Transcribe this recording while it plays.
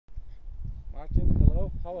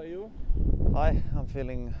how are you? Hi, I'm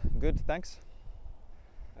feeling good, thanks.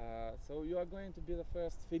 So you are going to be the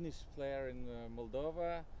first Finnish player in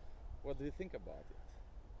Moldova. What do you think about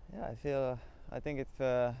it? Yeah, I think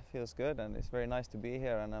it feels good, and it's very nice to be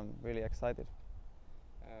here, and I'm really excited.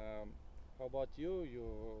 How about you?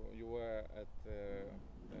 You were at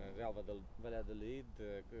Real Valladolid,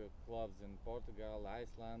 clubs in Portugal,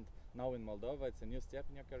 Iceland. Now in Moldova, it's a new step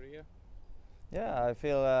in your career. Yeah, I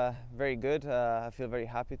feel very good. I feel very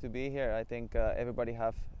happy to be here. I think everybody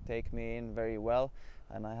have taken me in very well,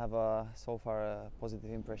 and I have so far a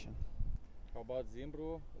positive impression. How about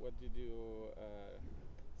Zimbru? What did you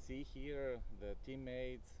see here? The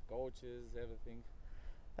teammates, coaches, everything?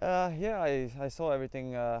 Yeah, I saw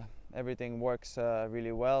everything. Everything works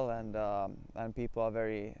really well, and people are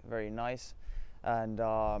very nice, and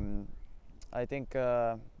I think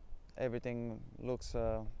everything looks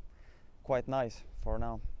quite nice for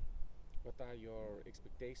now. What are your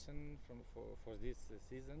expectations for this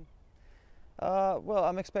season? Well,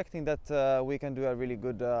 I'm expecting that we can do a really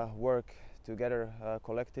good work together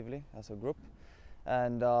collectively as a group,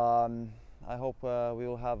 and I hope we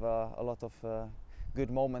will have a lot of good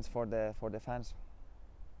moments for the fans.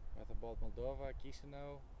 What about Moldova,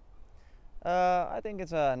 Chisinau? I think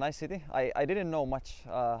it's a nice city. I didn't know much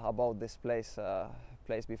about this place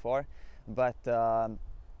before, but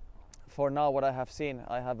for now, what I have seen,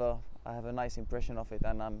 I have a nice impression of it,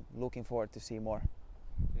 and I'm looking forward to see more.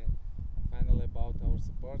 Okay. And finally, about our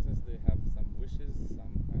supporters, do you have some wishes,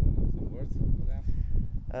 some words for them?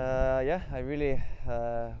 Yeah, I really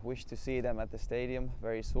wish to see them at the stadium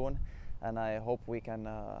very soon, and I hope we can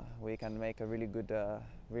make a really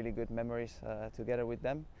good memories together with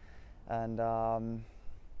them, and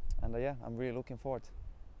yeah, I'm really looking forward.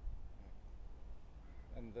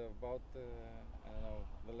 And about I don't know,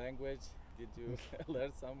 the language. Did you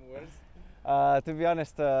learn some words? To be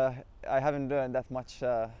honest, I haven't learned that much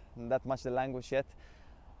the language yet.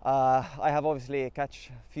 I have obviously catch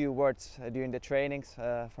a few words during the trainings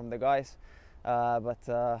from the guys, but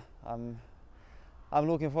I'm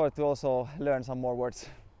looking forward to also learn some more words.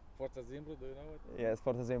 Forza Zimbru, do you know it? Yes,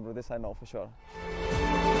 Forza Zimbru, this I know for sure.